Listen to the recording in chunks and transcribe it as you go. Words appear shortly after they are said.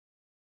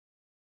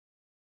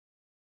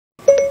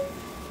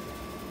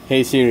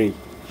Hey Siri,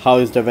 how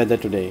is the weather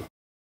today?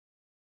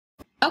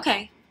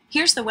 Okay,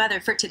 here's the weather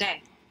for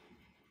today.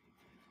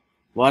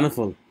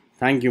 Wonderful.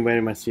 Thank you very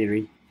much,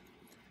 Siri.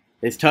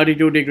 It's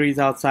 32 degrees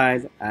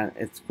outside and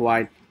it's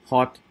quite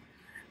hot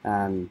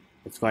and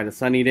it's quite a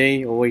sunny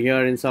day over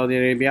here in Saudi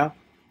Arabia.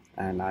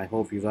 And I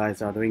hope you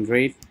guys are doing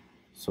great.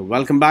 So,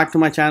 welcome back to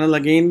my channel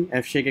again,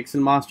 F Sheikh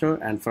Excel Master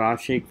and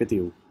Faraz Sheikh with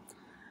you.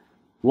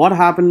 What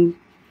happened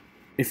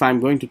if I'm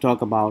going to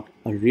talk about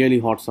a really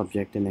hot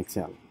subject in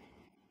Excel?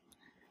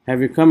 Have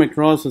you come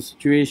across a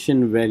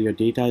situation where your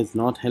data is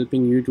not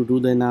helping you to do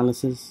the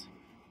analysis?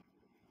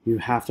 You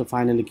have to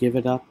finally give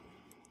it up.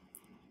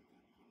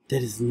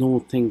 There is no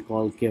thing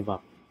called give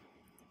up.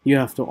 You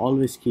have to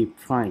always keep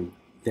trying.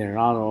 There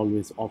are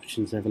always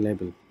options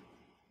available.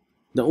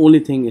 The only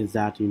thing is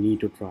that you need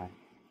to try.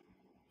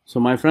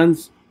 So my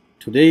friends,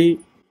 today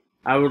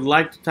I would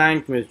like to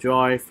thank Ms.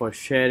 Joy for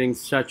sharing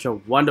such a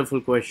wonderful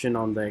question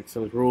on the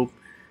Excel group,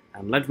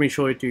 and let me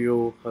show it to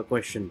you her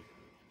question.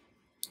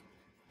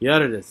 Here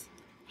it is.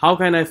 How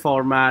can I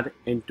format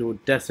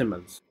into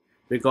decimals?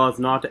 Because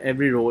not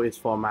every row is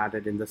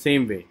formatted in the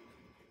same way.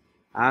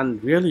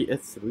 And really,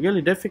 it's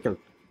really difficult.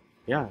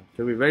 Yeah,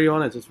 to be very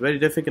honest, it's very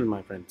difficult,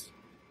 my friends.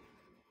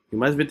 You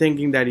must be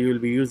thinking that you will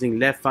be using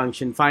left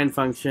function, find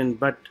function,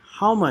 but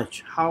how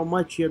much? How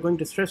much you're going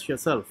to stress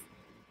yourself?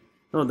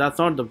 No, that's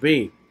not the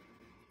way.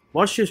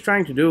 What she's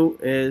trying to do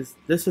is,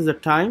 this is a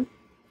time.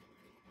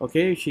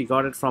 Okay, she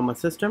got it from a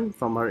system,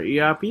 from her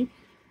ERP,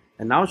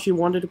 and now she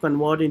wanted to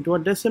convert into a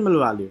decimal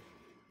value.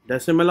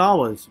 Decimal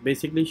hours.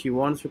 Basically, she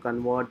wants to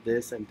convert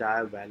this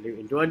entire value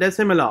into a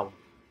decimal hour.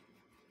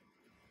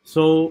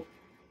 So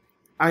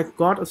I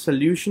got a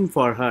solution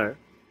for her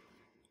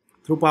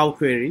through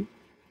PowerQuery,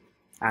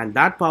 and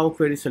that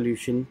PowerQuery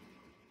solution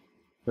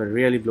will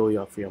really blow you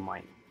off your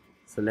mind.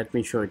 So let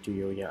me show it to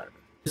you here.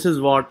 This is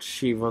what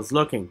she was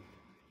looking.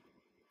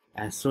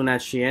 As soon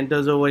as she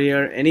enters over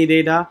here any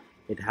data,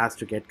 it has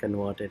to get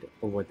converted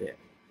over there.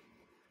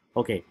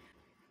 Okay,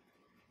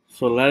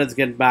 so let us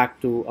get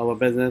back to our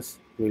business.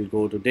 We'll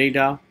go to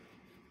data.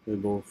 We'll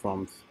go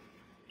from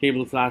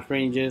table flash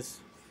ranges.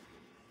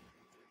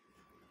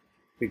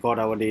 We got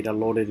our data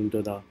loaded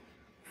into the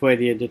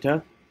query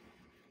editor.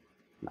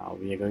 Now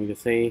we are going to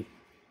say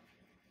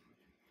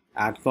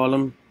add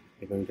column.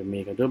 We're going to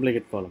make a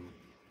duplicate column.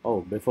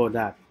 Oh, before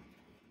that,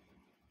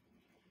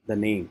 the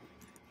name.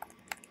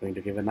 We're going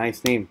to give a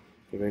nice name.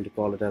 We're going to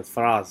call it as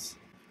Faraz.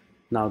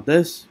 Now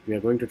this, we are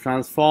going to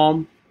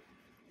transform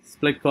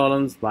split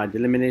columns by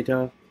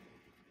delimiter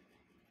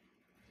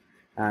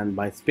and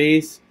by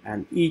space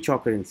and each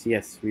occurrence.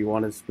 Yes, we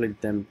want to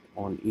split them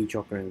on each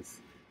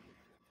occurrence.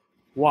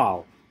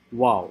 Wow,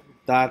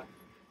 that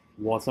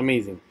was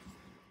amazing.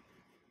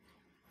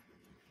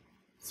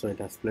 So it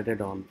has split it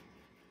on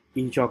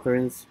each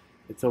occurrence.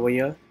 It's over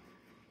here.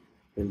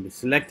 We'll be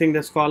selecting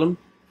this column,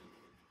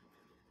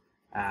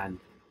 and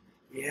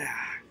yeah,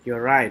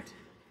 you're right,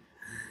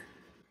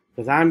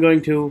 because I'm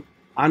going to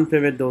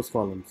unpivot those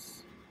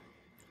columns,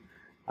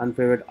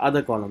 unpivot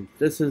other columns.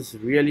 This is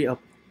really a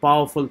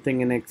powerful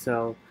thing in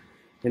Excel,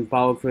 in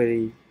Power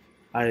Query.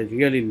 I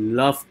really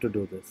love to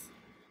do this.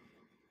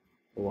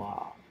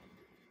 Wow,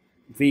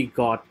 we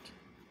got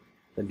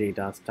the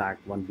data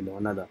stacked one below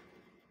another.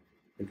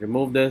 We'll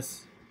remove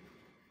this,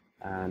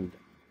 and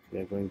we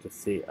are going to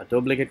say a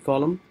duplicate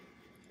column.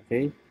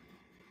 Okay,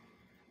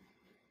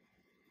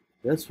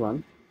 this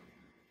one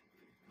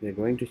we are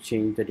going to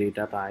change the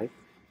data type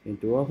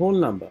into a whole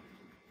number,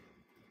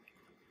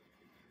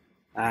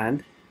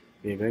 and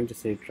we are going to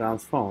say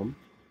transform,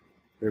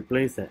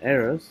 replace the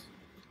errors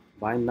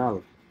by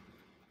null.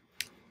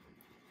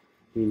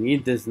 We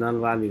need these null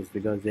values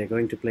because they are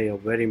going to play a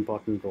very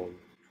important role.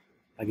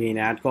 Again,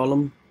 add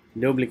column,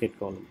 duplicate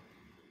column.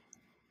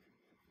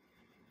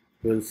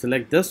 We'll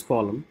select this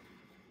column,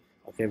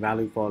 okay,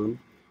 value column,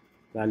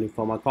 value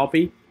comma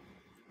copy,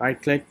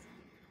 right click,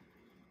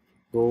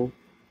 go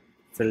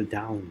fill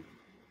down.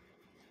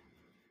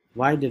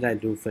 Why did I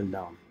do fill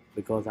down?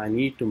 Because I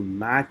need to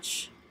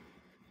match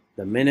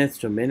the minutes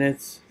to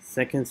minutes,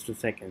 seconds to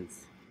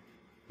seconds.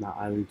 Now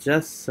I will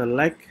just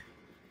select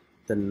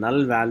the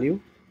null value,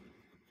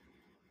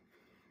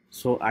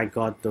 so I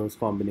got those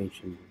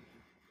combinations.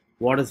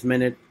 What is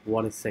minute,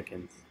 what is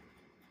seconds?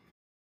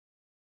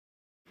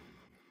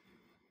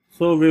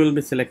 So we will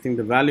be selecting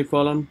the value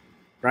column,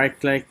 right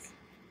click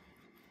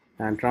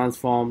and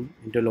transform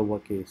into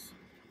lowercase.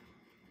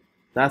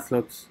 That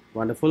looks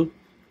wonderful.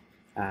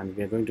 And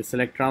we are going to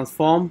select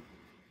transform,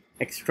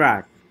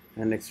 extract,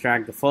 and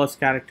extract the first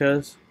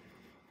characters.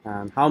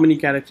 And how many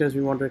characters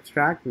we want to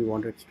extract? We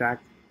want to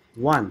extract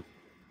 1.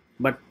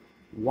 But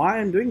why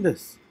I'm doing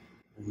this?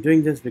 I'm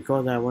doing this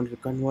because I want to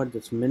convert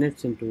this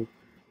minutes into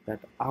that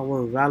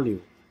hour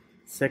value,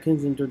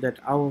 seconds into that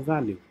hour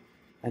value.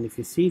 And if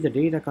you see the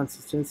data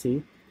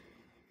consistency,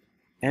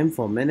 M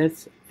for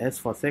minutes, S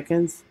for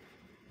seconds,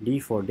 D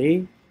for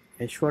day,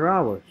 H for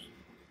hours.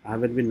 I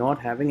will be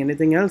not having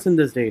anything else in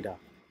this data.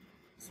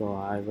 So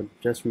I would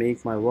just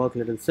make my work a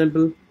little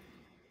simple.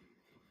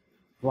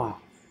 Wow.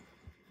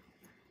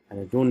 and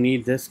I don't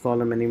need this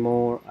column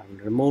anymore. I will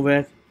remove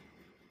it,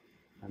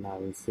 and I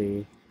will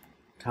say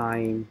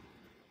time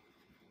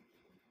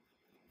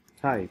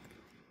type,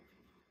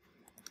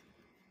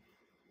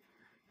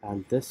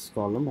 and this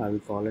column I will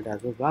call it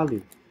as a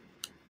value.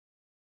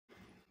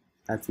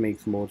 That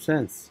makes more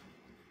sense.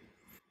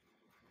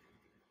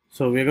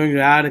 So we're going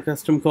to add a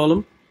custom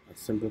column, a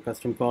simple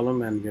custom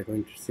column, and we're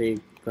going to say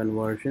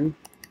conversion,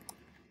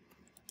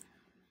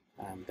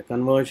 and the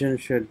conversion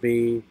should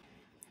be,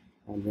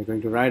 and we're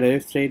going to write a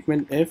if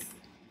statement. If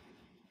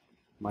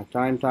my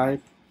time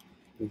type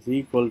is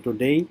equal to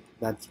day,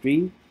 that's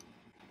D,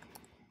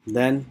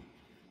 then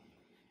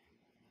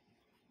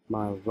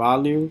my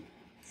value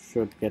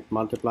should get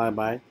multiplied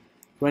by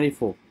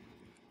 24.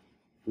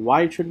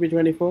 Why it should be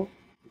 24?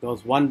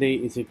 Because one day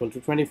is equal to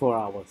 24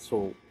 hours.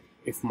 So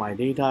if my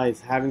data is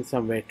having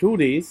somewhere 2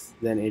 days,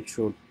 then it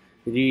should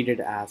read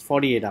it as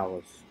 48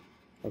 hours.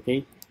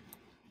 Okay,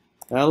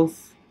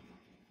 else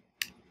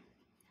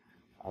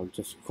I'll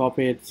just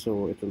copy it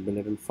so it will be a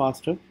little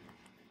faster.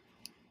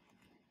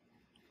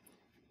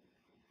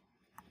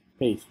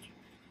 Paste.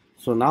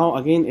 So now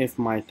again, if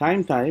my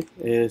time type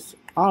is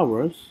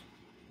hours,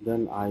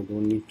 then I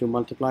don't need to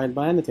multiply it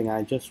by anything.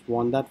 I just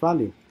want that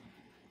value.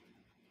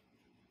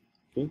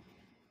 Okay,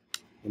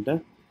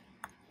 enter.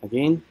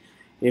 Again,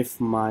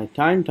 if my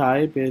time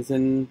type is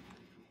in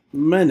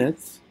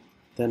minutes,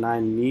 then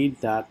I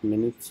need that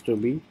minutes to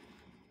be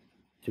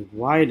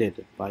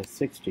divided by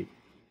 60.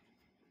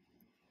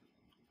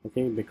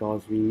 Okay,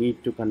 because we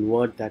need to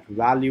convert that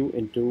value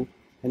into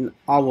an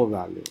hour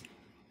value.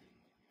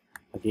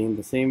 Again,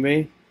 the same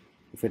way,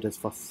 if it is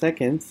for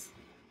seconds,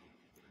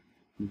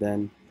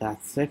 then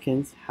that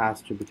seconds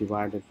has to be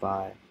divided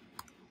by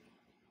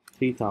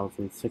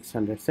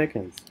 3600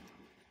 seconds.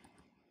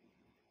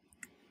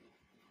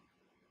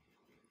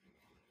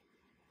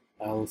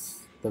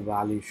 Else the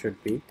value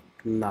should be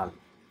null.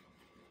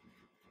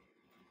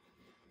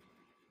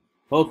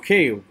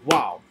 Okay,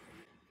 wow,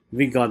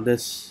 we got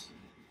this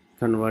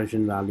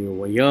conversion value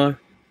over here.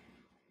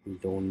 We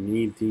don't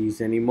need these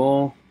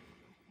anymore.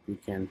 We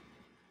can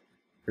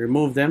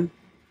remove them.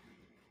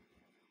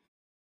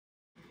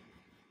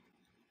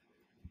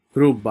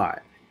 Group by,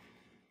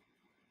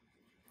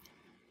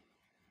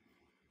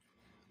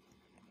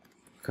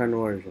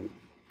 conversion,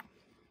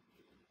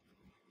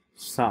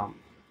 sum,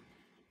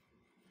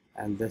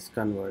 and this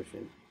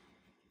conversion.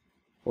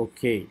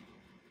 Okay,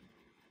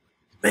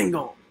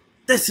 bingo,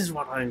 this is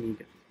what I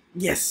needed.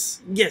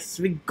 Yes,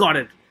 we got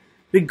it,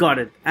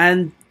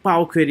 and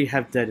PowerQuery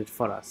have done it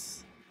for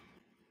us.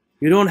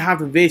 You don't have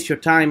to waste your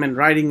time and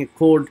writing a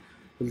code,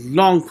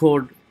 long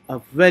code, a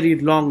very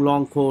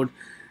long code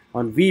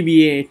on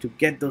VBA to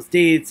get those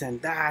dates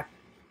and that.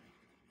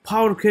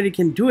 PowerQuery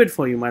can do it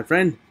for you, my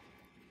friend.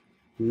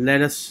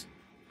 Let us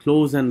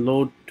close and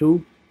load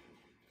to,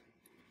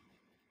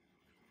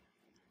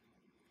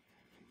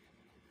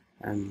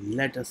 and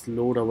let us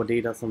load our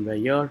data somewhere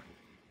here.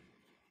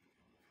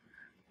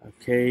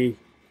 Okay,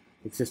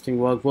 existing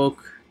workbook.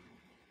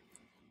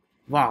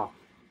 Wow,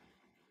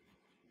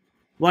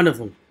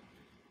 wonderful.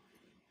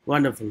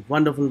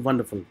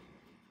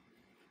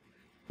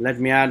 Let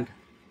me add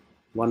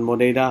one more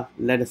data.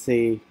 Let us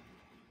say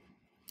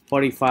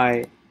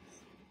 45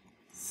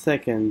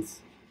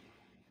 seconds.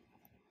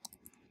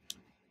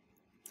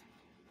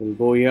 We'll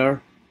go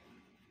here,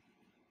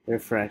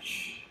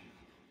 refresh.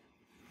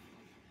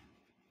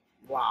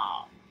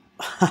 Wow.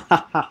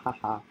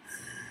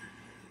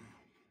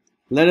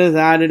 Let us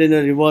add it in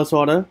a reverse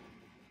order.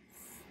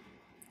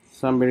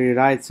 Somebody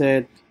writes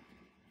it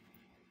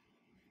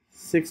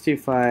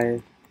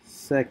 65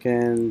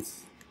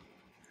 seconds,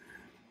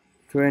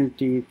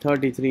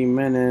 33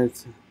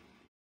 minutes,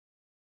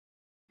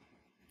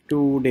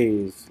 2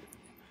 days.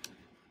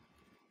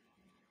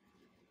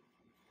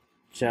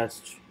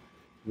 Just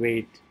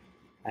wait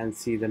and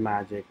see the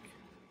magic.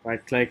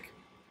 Right click,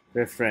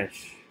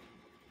 refresh.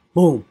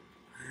 Boom.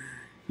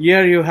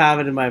 Here you have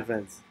it, my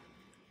friends.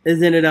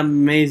 Isn't it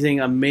amazing,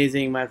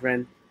 my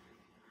friend?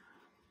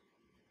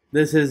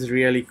 This is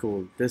really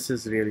cool.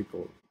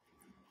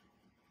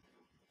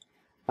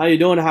 Now you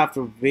don't have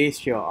to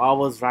waste your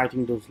hours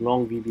writing those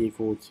long VBA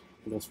codes,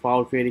 because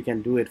PowerQuery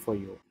can do it for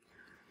you.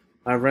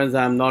 My friends,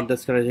 I'm not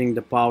discouraging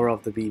the power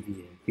of the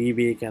VBA.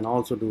 VBA can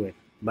also do it,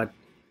 but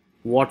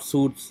what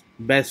suits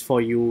best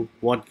for you,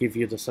 what gives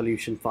you the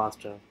solution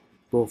faster,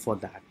 go for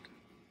that.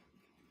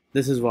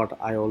 This is what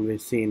I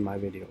always say in my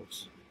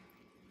videos.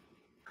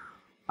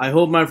 I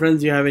hope, my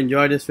friends, you have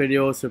enjoyed this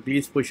video, so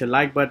please push a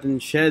like button,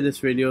 share this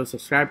video,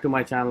 subscribe to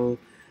my channel,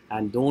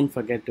 and don't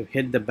forget to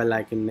hit the bell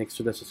icon next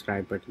to the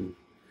subscribe button.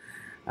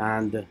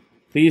 And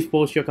please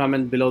post your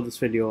comment below this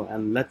video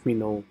and let me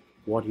know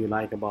what you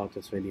like about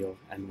this video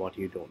and what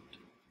you don't.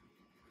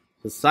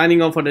 So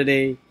signing off for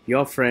today,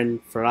 your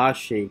friend Faraz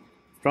Sheikh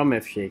from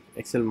F Sheikh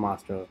Excel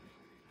Master,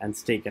 and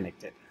stay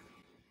connected.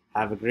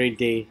 Have a great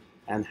day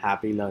and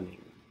happy learning.